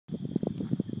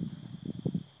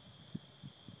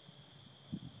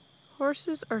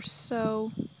Horses are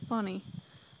so funny.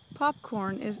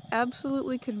 Popcorn is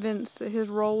absolutely convinced that his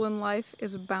role in life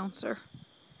is a bouncer.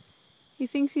 He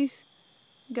thinks he's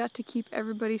got to keep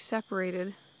everybody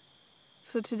separated.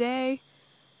 So today,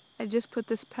 I just put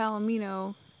this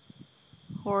Palomino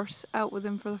horse out with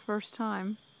him for the first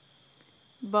time.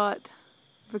 But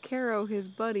Vaquero, his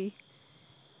buddy,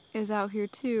 is out here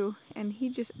too, and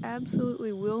he just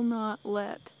absolutely will not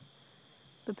let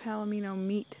the Palomino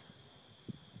meet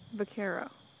Vaquero.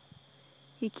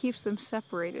 He keeps them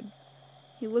separated.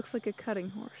 He looks like a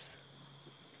cutting horse.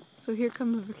 So here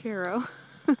comes Vaquero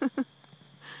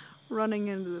running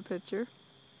into the picture.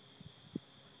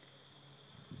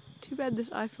 Too bad this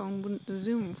iPhone wouldn't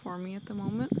zoom for me at the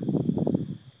moment,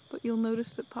 but you'll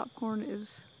notice that Popcorn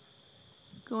is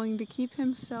going to keep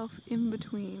himself in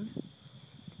between.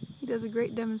 He does a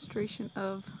great demonstration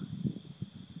of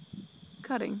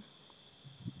cutting.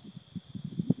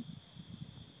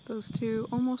 Those two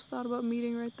almost thought about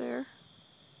meeting right there.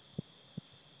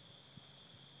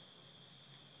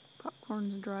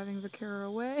 Popcorn's driving Vaquero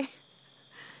away.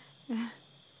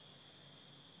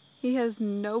 He has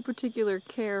no particular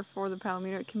care for the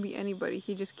Palomino. It can be anybody.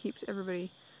 He just keeps everybody,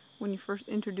 when you first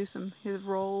introduce him, his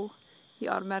role, he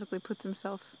automatically puts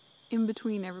himself in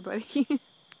between everybody.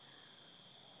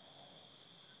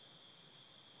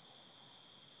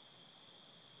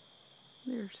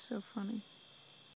 They're so funny.